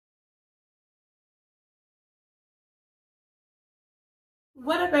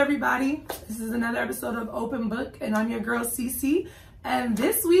What up, everybody? This is another episode of Open Book, and I'm your girl, Cece. And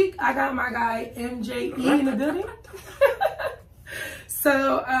this week, I got my guy, MJE, in the building.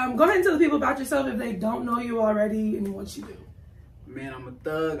 So, go ahead and tell the people about yourself if they don't know you already and what you do. Man, I'm a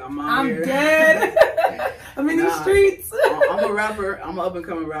thug. I'm here. Dead. I'm in these streets. I'm a rapper. I'm an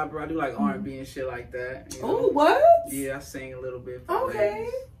up-and-coming rapper. I do like R&B and shit like that. You know? Oh, what? Yeah, I sing a little bit. For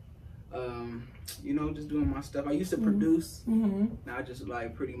okay. ladies. You know, just doing my stuff. I used to produce. Now I just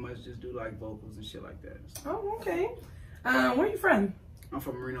like pretty much just do like vocals and shit like that. So. Oh, okay. Where are you from? I'm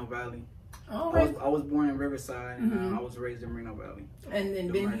from Moreno Valley. Oh, I was born in Riverside, and I was raised in Moreno Valley. And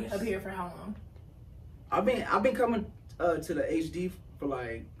then been up here for how long? I've been coming to the HD for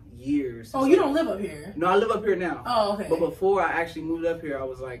like years. Oh, you don't live up here? No, I live up here now. Oh, okay. But before I actually moved up here, I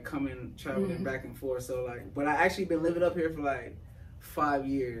was like traveling back and forth. So like, but I actually been living up here for like 5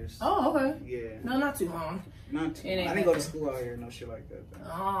 years. Oh, okay. Yeah. No, not too long. Not too long. I didn't go to school out here, no shit like that. Though.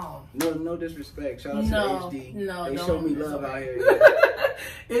 Oh. No disrespect. Shout out to the HD. No, they show me love out here.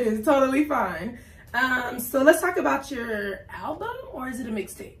 It is totally fine. So let's talk about your album, or is it a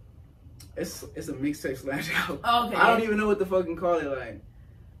mixtape? It's a mixtape / album. Okay. I don't even know what to fucking call it. Like,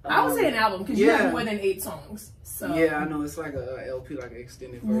 I would say an album because you have more than 8 songs. So yeah, I know it's like a LP, like an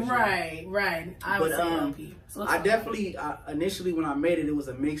extended version. Right. I would say LP. So I definitely initially when I made it, it was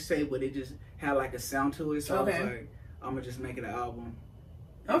a mixtape, but it just had like a sound to it. So I was like, I'm gonna just make it an album.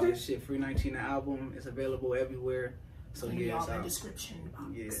 Okay. Just shit, Free 19 the album. It's available everywhere. So yeah, all that description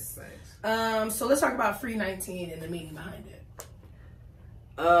box. Yeah, thanks. So let's talk about Free 19 and the meaning behind it.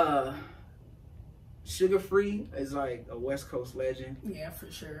 Sugar Free is like a West Coast legend. Yeah, for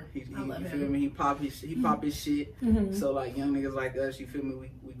sure. I love him. Feel me? He pop his shit. So like young niggas like us, you feel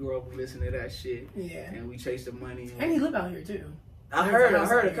me? We grew up, we listen to that shit. Yeah. And we chase the money. And he live out here too. I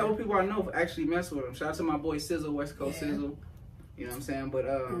heard a couple people I know actually mess with him. Shout out to my boy Sizzle, West Coast Sizzle. You know what I'm saying?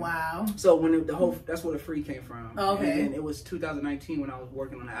 But wow. So when that's where the Free came from. Okay. And it was 2019 when I was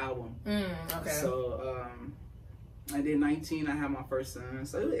working on the album. Okay. So I did 19. I had my first son.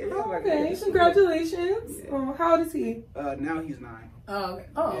 So it was like, okay. Congratulations. Yeah. Oh, how old is he? Now he's 9. Oh, okay.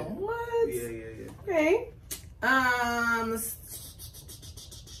 Oh, yeah. what? Yeah. Okay.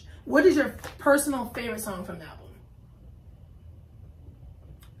 What is your personal favorite song from the album?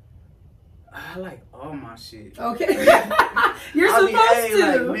 I like all my shit. Okay. You're supposed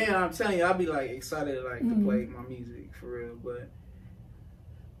to. Like, man, I'm telling you, I'll be like excited to play my music for real. But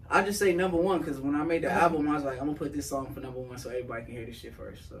I just say number 1 because when I made the album, I was like, I'm gonna put this song for number 1 so everybody can hear this shit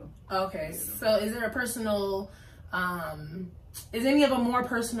first. So okay. So is there a personal? Is any of them more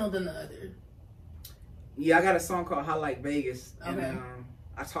personal than the other? Yeah, I got a song called "Hot Like Vegas," okay. and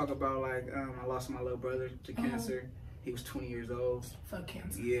I talk about like I lost my little brother to cancer. He was 20 years old. Fuck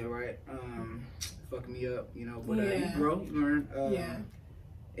cancer. Yeah, right. Fucked me up, you know. But you grow, you learn.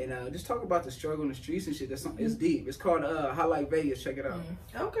 And just talk about the struggle in the streets and shit. That's it's deep. It's called "Hot Like Vegas." Check it out.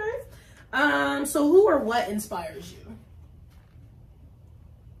 Okay. So who or what inspires you?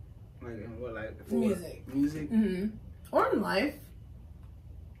 Like what? Like music. Music. Or in life.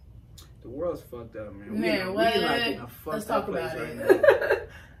 The world's fucked up, man. Man, we like in a fucked up place right now.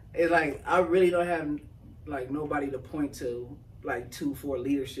 It's like I really don't have like nobody to point to like for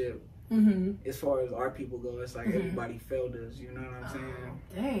leadership. As far as our people go, it's like everybody failed us. You know what I'm saying?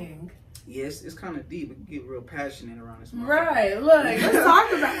 Dang. Yes, it's kind of deep. It can get real passionate around this. Right. Look, let's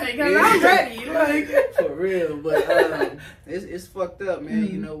talk about it because I'm ready. Like for real, but it's fucked up, man.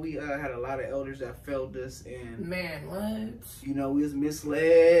 You know, we had a lot of elders that failed us, and man, what? You know, we was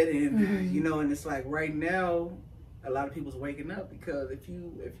misled, and you know, and it's like right now, a lot of people's waking up because if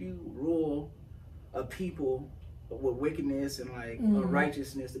you rule a people with wickedness and like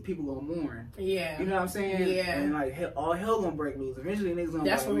righteousness, the people gonna mourn. Yeah. You know what I'm saying? Yeah. And like all hell gonna break loose. Eventually niggas gonna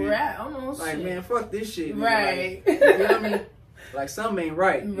that's where we're at almost. Like, man, fuck this shit. Man. Right. Like, you know what I mean? Like something ain't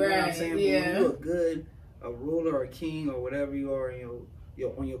right. You know what I'm saying? Yeah. But when you a good a ruler or a king or whatever you are in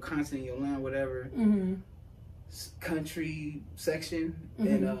on your continent, your land, whatever country section,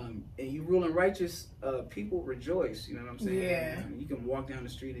 and you ruling righteous, people rejoice. You know what I'm saying? Yeah. You can walk down the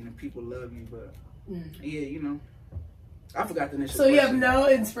street and the people love you, but yeah, you know. I forgot the initial So question. You have no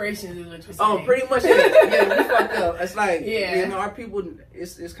inspiration in what you're saying. Oh, pretty much. Yeah, we fucked up. It's like, you know, our people.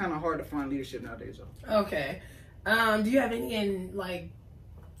 It's kind of hard to find leadership nowadays. Though. Okay. Do you have any in like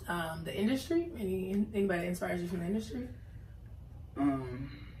the industry? Anybody that inspires you from the industry?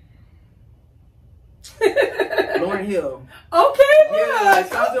 Lauryn Hill. Okay. Yeah, like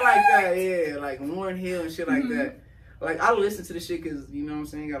something like that. Yeah, like Lauryn Hill and shit like that. Like I listen to the shit because you know what I'm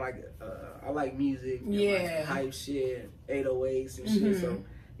saying. I like music. And, like, hype shit, 808s and shit. So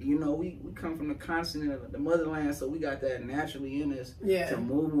you know, we come from the continent of the motherland, so we got that naturally in us to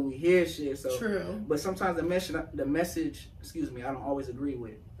move when we hear shit. So true. But sometimes the message, excuse me, I don't always agree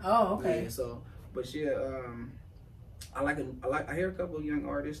with. Oh, okay. Yeah, so, but yeah, I hear a couple of young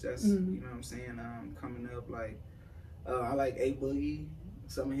artists that's you know what I'm saying, coming up. Like I like A Boogie,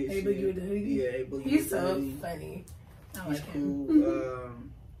 some of his shit. Yeah, A Boogie. He's so funny. He's cool.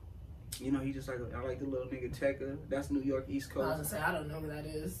 You know, he just like, I like the little nigga Tekka. That's New York, East Coast. I was gonna say, I don't know who that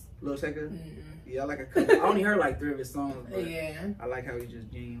is. Lil Tekka? Yeah, I like a couple. I only heard like 3 of his songs, but yeah. I like how he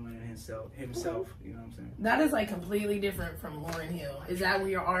just genuine himself, you know what I'm saying? That is like completely different from Lauryn Hill. Is that when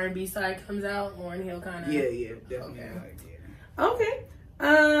your R&B side comes out? Lauryn Hill kind of? Yeah, definitely. Okay.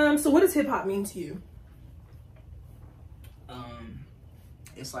 Okay. So what does hip hop mean to you?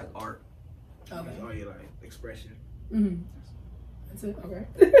 It's like art. Okay. Or your like expression. That's it. Okay.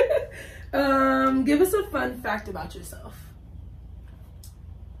 Give us a fun fact about yourself.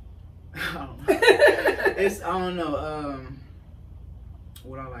 I don't know.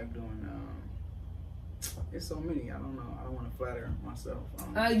 What I like doing. It's so many. I don't know. I don't want to flatter myself.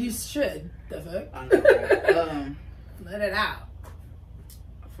 You should. The fuck. I know. Let it out.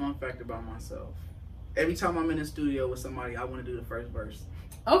 A fun fact about myself. Every time I'm in the studio with somebody, I want to do the first verse.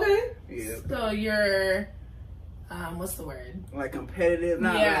 Okay. Yeah. So you're, what's the word? Like competitive?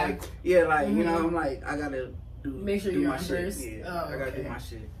 Not like, you know, I'm like, I gotta make sure you're on first. Yeah, I gotta do my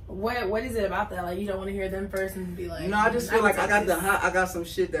shit. What is it about that? Like, you don't want to hear them first and be like, no, I just feel like I got some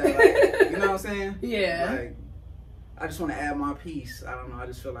shit that, like, you know what I'm saying? Yeah. Like, I just want to add my piece. I don't know. I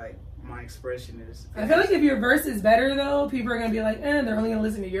just feel like my expression is. I feel like if your verse is better though, people are gonna be like, they're only gonna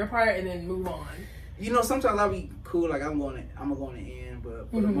listen to your part and then move on. You know, sometimes I'll be cool, like I'm gonna go in the end,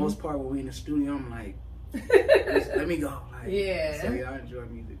 but for the most part, when we in the studio, I'm like, let me go. Like, yeah. So yeah, I enjoy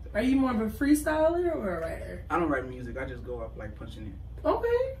music though. Are you more of a freestyler or a writer? I don't write music. I just go up like punching it.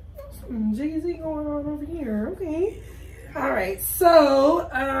 Okay. Some Jay-Z going on over here. Okay. All right. So,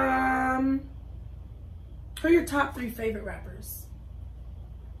 who are your top 3 favorite rappers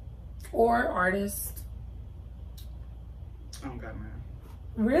or artists? I don't got man.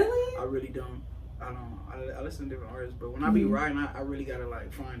 Really? I really don't. I listen to different artists, but when I be writing, I really gotta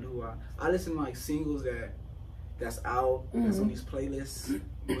like find who I listen to like singles that's out, that's on these playlists.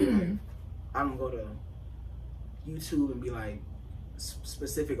 But, like, I don't go to YouTube and be like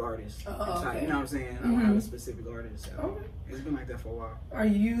specific artists. Okay. You know what I'm saying? I don't have a specific artist. Okay. It's been like that for a while. Are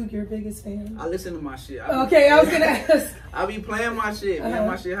you your biggest fan? I listen to my shit. I was gonna ask. I be playing my shit, man.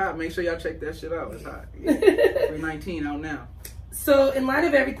 My shit hot. Make sure y'all check that shit out. It's hot. Yeah. 319 out now. So in light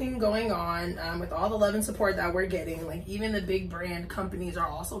of everything going on, with all the love and support that we're getting, like even the big brand companies are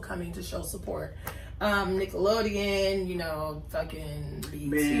also coming to show support. Nickelodeon, you know, fucking BT,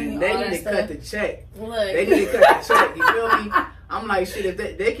 man, they need to cut the check. Look. They need to cut the check. You feel me? I'm like, shit, if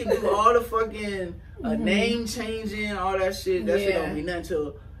they can do all the fucking name changing, all that shit, that shit don't mean nothing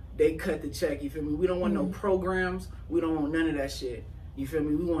until they cut the check. You feel me? We don't want no programs. We don't want none of that shit. You feel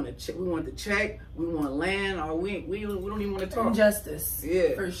me? We want to check. We want the check. We want land. Or we don't even want to talk. Justice.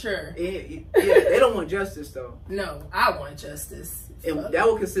 Yeah, for sure. Yeah, they don't want justice though. No, I want justice. And that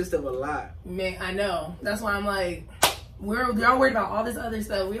will consist of a lot. Man, I know. That's why I'm like, y'all worried about all this other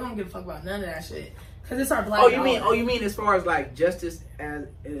stuff. We don't give a fuck about none of that shit. Cause it's our black. You mean as far as like justice as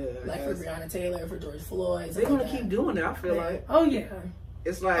like for Breonna Taylor, for George Floyd. They're gonna keep doing it. I feel like. Oh yeah.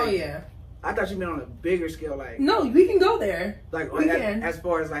 It's like. Oh yeah. I thought you meant on a bigger scale, like. No, we can go there. Like as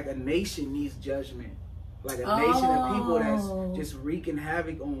far as like a nation needs judgment, like a nation of people that's just wreaking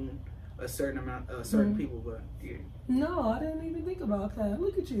havoc on a certain amount, certain people. But yeah. No, I didn't even think about that.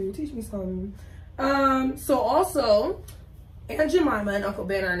 Look at you, teach me something. So also, Aunt Jemima and Uncle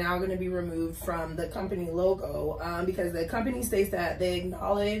Ben are now going to be removed from the company logo because the company states that they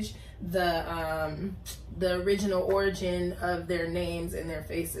acknowledge the original origin of their names and their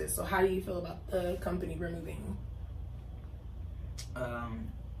faces. So how do you feel about the company removing?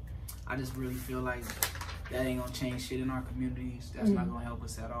 I just really feel like that ain't gonna change shit in our communities. That's not gonna help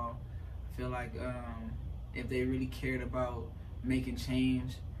us at all. I feel like if they really cared about making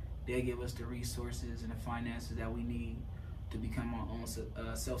change, they'll give us the resources and the finances that we need to become our own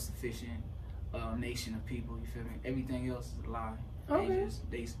self-sufficient nation of people. You feel me? Everything else is a lie. Okay.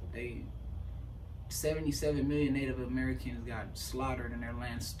 They 77 million Native Americans got slaughtered and their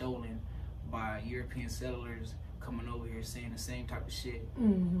land stolen by European settlers coming over here saying the same type of shit.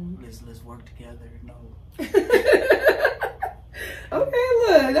 Let's work together. No. Okay,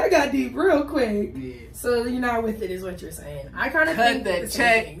 look, that got deep real quick. Yeah. So you're not with it, is what you're saying. I kind of cut think that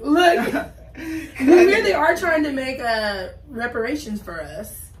check. Look, here they are trying to make reparations for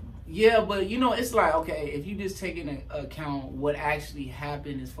us. Yeah, but you know, it's like, okay, if you just take into account what actually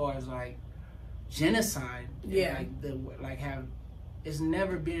happened as far as like genocide, yeah, it's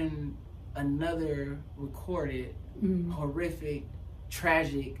never been another recorded horrific,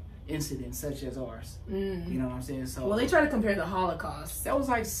 tragic incident such as ours. You know what I'm saying? So, well, they try to compare the Holocaust. That was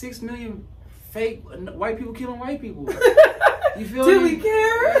like 6 million fake white people killing white people. You feel Do me? we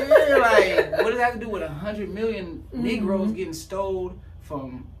care? Yeah, like, what does that have to do with 100 million Negroes getting stole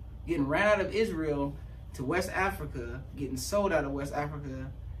from, getting ran out of Israel to West Africa, getting sold out of West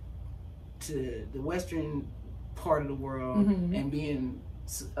Africa to the western part of the world, and being,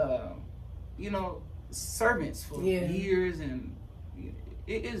 you know, servants for years, and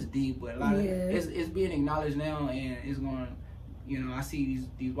it is deep, but a lot of it's being acknowledged now, and it's going. You know, I see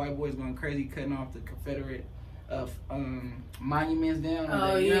these white boys going crazy, cutting off the Confederate monuments down.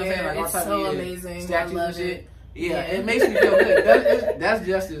 Oh, you know what I'm saying? Like, it's so amazing. Statues I love and shit. it. Yeah, it makes me feel good. That's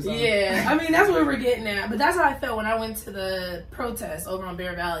justice. Yeah, I mean, that's what we're getting at. But that's how I felt when I went to the protest over on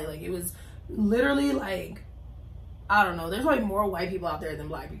Bear Valley. Like, it was literally like, I don't know, there's like more white people out there than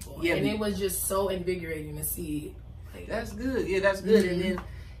black people. Yeah, and it was just so invigorating to see. Like, that's good. Yeah, that's good. And then,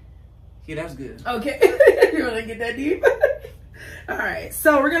 yeah, that's good. Okay. You want to get that deep? All right.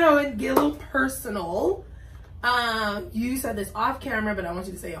 So we're going to get a little personal. You said this off camera, but I want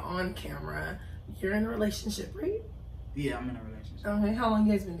you to say it on camera. You're in a relationship, right? Yeah, I'm in a relationship. Okay. How long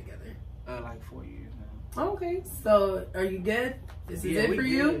you guys been together? Like 4 years now. Okay. So are you good? This is it for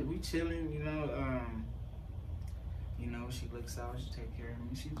you? We chilling, you know. You know, she looks out, she take care of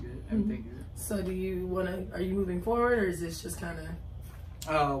me, she's good. Everything good. So do you are you moving forward, or is this just kind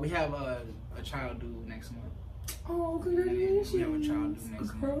of? We have a child due next month. Oh, congratulations. We have a child due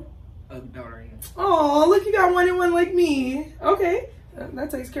next month. A daughter, yeah. Oh, look, you got one and one like me. Okay.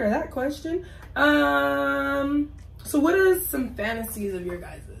 That takes care of that question. So what are some fantasies of your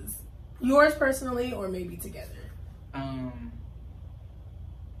guys's? Yours personally, or maybe together?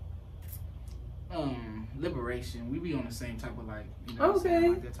 Liberation. We be on the same type of, like, you know, okay,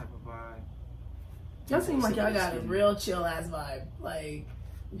 like that type of vibe. Y'all seem like y'all got a real chill ass vibe. Like,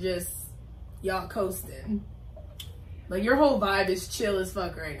 just y'all coasting. Like, your whole vibe is chill as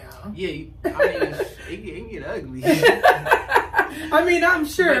fuck right now. Yeah, I mean, it can get ugly. I mean, I'm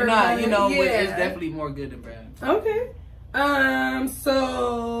sure. But nah, you know, it's definitely more good than bad. Okay.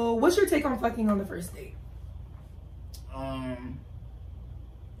 So what's your take on fucking on the first date?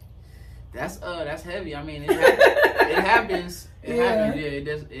 That's heavy. I mean, it happens. It happens. Yeah, it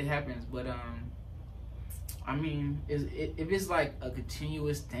does. It happens. But I mean, if it's like a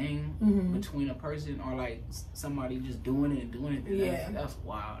continuous thing between a person, or like somebody just doing it, then that's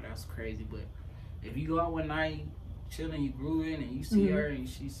wild. That's crazy. But if you go out one night, chilling, you grooving, and you see her and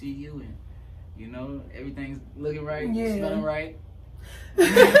she see you, and you know everything's looking right, smelling right,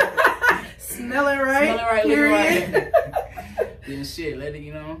 smelling right, looking right. Then shit, let it,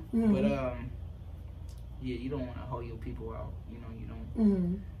 you know. But yeah, you don't want to hold your people out. You know, you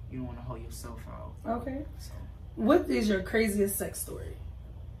don't. You don't want to hold yourself out. Okay. So, what is your craziest sex story,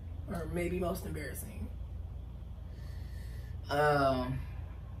 or maybe most embarrassing?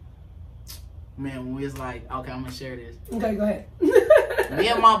 Man, when we was like, okay, I'm gonna share this. Okay, go ahead. Me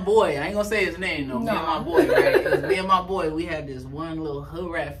and my boy, I ain't gonna say his name though. Me and my boy, right? It was me and my boy. We had this one little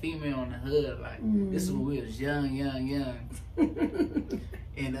hood rat female on the hood. Like this is when we was young.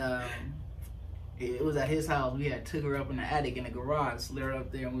 And it was at his house. We had took her up in the attic in the garage, slid her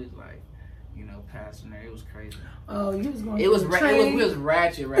up there, and we was like, you know, passing her. It was crazy. Oh, you was going. We was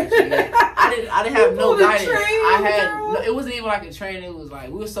ratchet. Yeah. I didn't have no guidance. It wasn't even like a train. It was like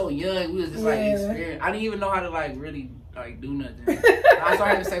we were so young. We was just like experienced. I didn't even know how to like really like do nothing. I started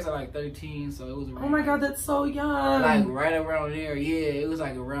having sex at like 13, so it was. Oh my god, that's so young. Like right around there, yeah. It was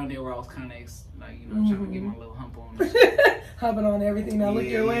like around there where I was kind of like, you know, trying to get my little hump on. Humping on everything that looked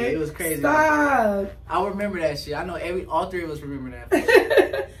your way. It was crazy. Stop. I remember that shit. I know all three of us remember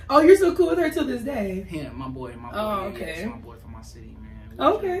that. Oh, you're so cool with her till this day. Him, my boy. Oh, okay. Yeah, my boy from my city, man.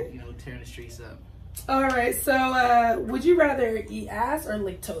 Okay. You know, tearing the streets up. All right. So, would you rather eat ass or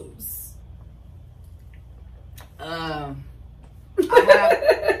lick toes? I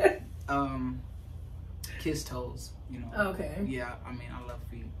have kiss toes. You know. Okay. Yeah, I mean, I love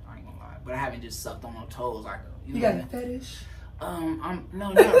feet. I ain't gonna lie, but I haven't just sucked on no toes like. You got a fetish?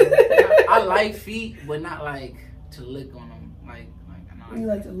 No. I like feet, but not like to lick on them. Like you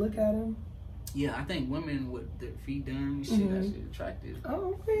like to look at them? Yeah, I think women with their feet done, shit, that shit attractive.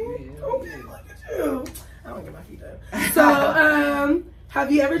 Oh, okay. Yeah, okay, look at you. I don't get my feet done. So,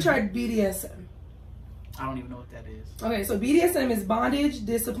 have you ever tried BDSM? I don't even know what that is. Okay, so BDSM is bondage,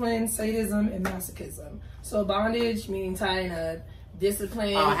 discipline, sadism, and masochism. So bondage meaning tying a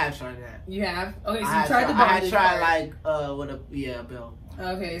Discipline. Oh, I have tried that. You have? Okay, so I you tried the I bondage tried part. with a belt.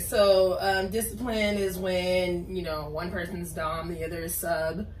 Okay, so discipline is when, one person's dom, the other is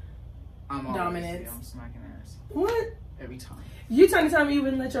sub. I'm Dominance. I'm smacking ass. What? Every time. You trying to tell me you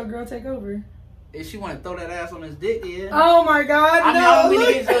wouldn't let your girl take over? If she want to throw that ass on his dick, yeah. Oh my God, I mean, no. I don't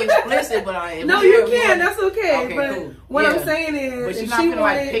really get so explicit, but no, you can. That's okay. Okay, but cool. what Yeah. I'm saying is, But she's if not she gonna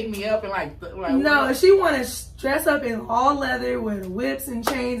wanted, pick me up and no, if she want to dress up in all leather with whips and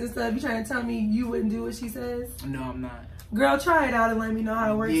chains and stuff, you trying to tell me you wouldn't do what she says? No, I'm not. Girl, try it out and let me know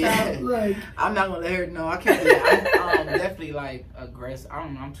how it works out. Look, I'm not gonna let her know. I can't do that. I'm definitely aggressive. I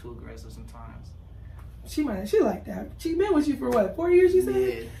don't know. I'm too aggressive sometimes. she like that. She been with you for what, 4 years? You said.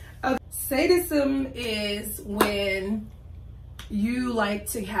 Yeah. Okay. Sadism is when you like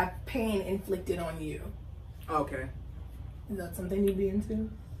to have pain inflicted on you. Okay. Is that something you'd be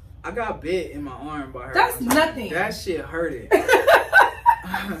into? I got bit in my arm by her. That's nothing. That shit hurted.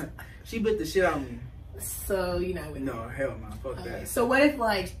 She bit the shit out of me. So you know. No, hell no. Fuck that. So what if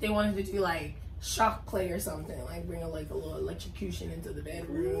they wanted to do shock play or something, bring a little electrocution into the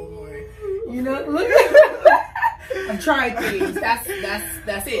bedroom, or look. I've tried things. That's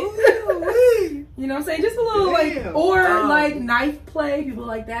it. You know what I'm saying? Just a little knife play, people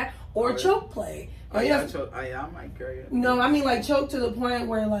like that, or choke play. I might carry it. No, I mean choke to the point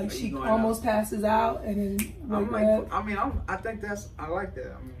where she almost passes out, and then I think I like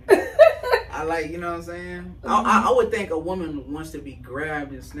that. I mean, I like, you know what I'm saying? I would think a woman wants to be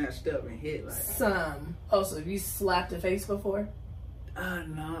grabbed and snatched up and hit some. Oh, so have you slapped a face before?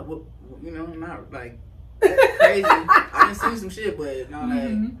 No, well, not crazy. I done seen some shit, but not not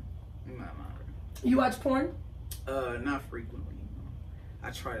really. You watch porn? Not frequently. I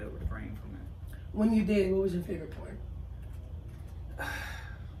try to refrain from that. When you did, what was your favorite porn? I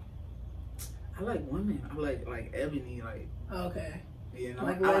like women. I like Ebony. Okay.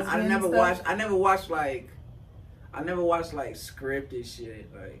 I never watched scripted shit.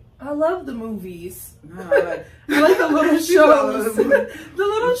 I love the movies. No, I like the little shows. The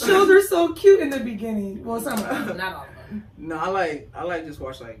little shows are so cute in the beginning. Well, some of them, not all of them. No, I like just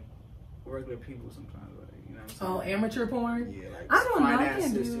watch regular people sometimes. You know what I'm saying? Oh, amateur porn? Yeah, I don't know. I finance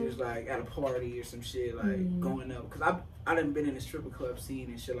can't sisters at a party or some shit going up. Cause I done been in the stripper club scene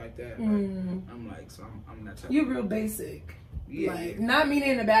and shit like that. I'm not type. You're real basic. Yeah. Not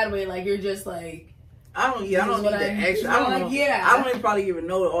meaning in a bad way. You're just I don't need the extra. I don't know. Yeah. I don't even probably even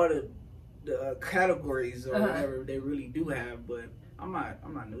know all the categories or whatever they really do have, but I'm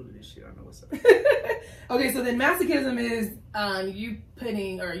not new to this shit. I know what's up. Okay, so then masochism is you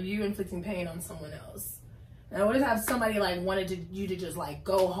inflicting pain on someone else. Now, what if somebody wanted you to just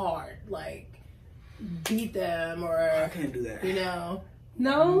go hard, beat them, or I can't do that.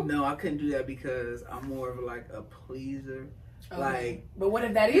 No. No, I couldn't do that because I'm more of a pleaser. Okay. But what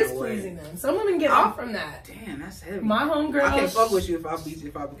if that is pleasing them? Some women get off from that. Damn, that's heavy. My homegirl. I can't fuck with you if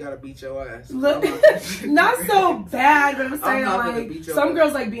I gotta beat your ass. Look, not so bad, but I'm saying some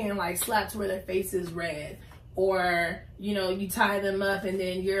girls being slapped where their face is red, or you tie them up and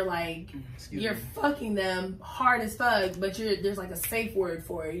then you're you're fucking them hard as fuck, but there's a safe word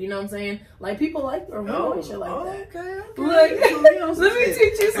for it. You know what I'm saying? People or shit like that. Okay. Look, let me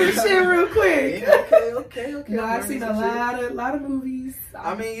teach you some shit real quick. Okay. No, I've seen a lot of movies.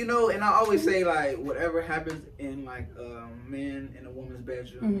 I mean, and I always say whatever happens in a man and a woman's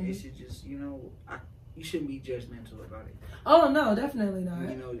bedroom, it should just you shouldn't be judgmental about it. Oh no, definitely not.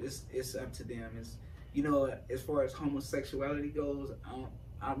 It's up to them. It's as far as homosexuality goes,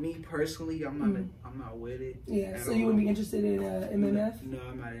 me personally, I'm not with it. Yeah, so you wouldn't be interested in MMF? No,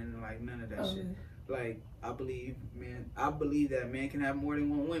 I'm not in none of that shit. I believe that man can have more than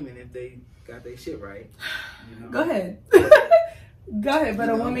one woman if they got their shit right. Go ahead. Go ahead, but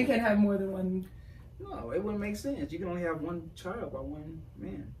a woman can have more than one. No, it wouldn't make sense. You can only have one child by one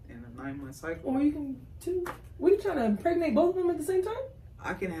man in a 9-month cycle. Or you can two. What are you trying to impregnate both of them at the same time?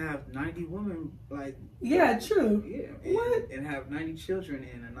 I can have 90 women, Yeah, true. Yeah. And have 90 children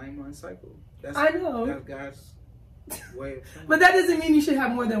in a 9-month cycle. I know. That's God's way of saying. But that doesn't mean you should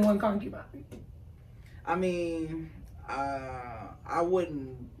have more than one concubine. I mean, I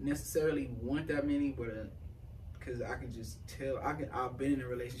wouldn't necessarily want that many, but because I can just tell. I've been in a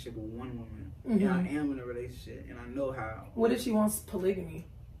relationship with one woman, and I am in a relationship, and I know how. What if she wants polygamy?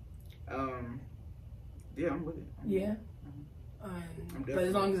 Yeah, I'm with it. Yeah. But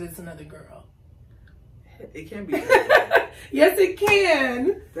as long as it's another girl. It can be. Yes, it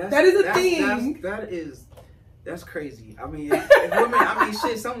can. That is a thing. That's crazy. I mean, if women,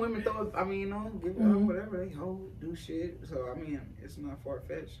 shit, some women throw, give it up, whatever, they do shit. So, it's not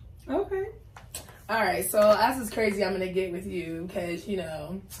far-fetched. Okay. All right, so as is crazy, I'm gonna get with you because you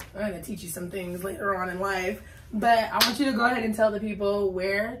know I'm gonna teach you some things later on in life. But I want you to go ahead and tell the people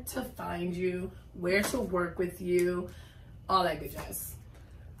where to find you, where to work with you, all that good jazz.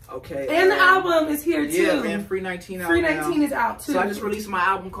 Okay. And the album is here too. Yeah, man. Free 19 out Free now. 19 is out too. So I just released my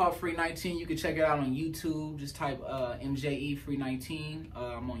album called Free 19. You can check it out on YouTube. Just type MJE Free 19.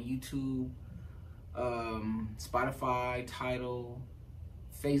 I'm on YouTube, Spotify, Tidal,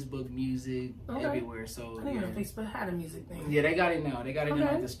 Facebook Music, everywhere. So I didn't know Facebook had a music thing. Yeah, they got it now. They got it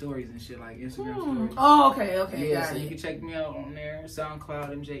now with the stories and shit, like Instagram stories. Oh, okay. Yeah, got so it. you can check me out on there.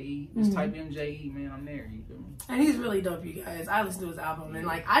 SoundCloud, MJE. Just type MJE, man. I'm there. You feel me? And he's really dope, you guys. I listen to his album, and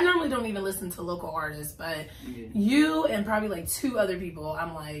like I normally don't even listen to local artists, but you and probably like 2 other people,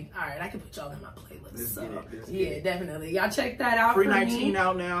 I'm like, all right, I can put y'all in my playlist. Let's get it. Definitely. Y'all check that out. Free 19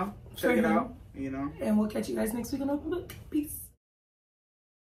 out now. Check it out. You know. And we'll catch you guys next week on Open Book. Peace.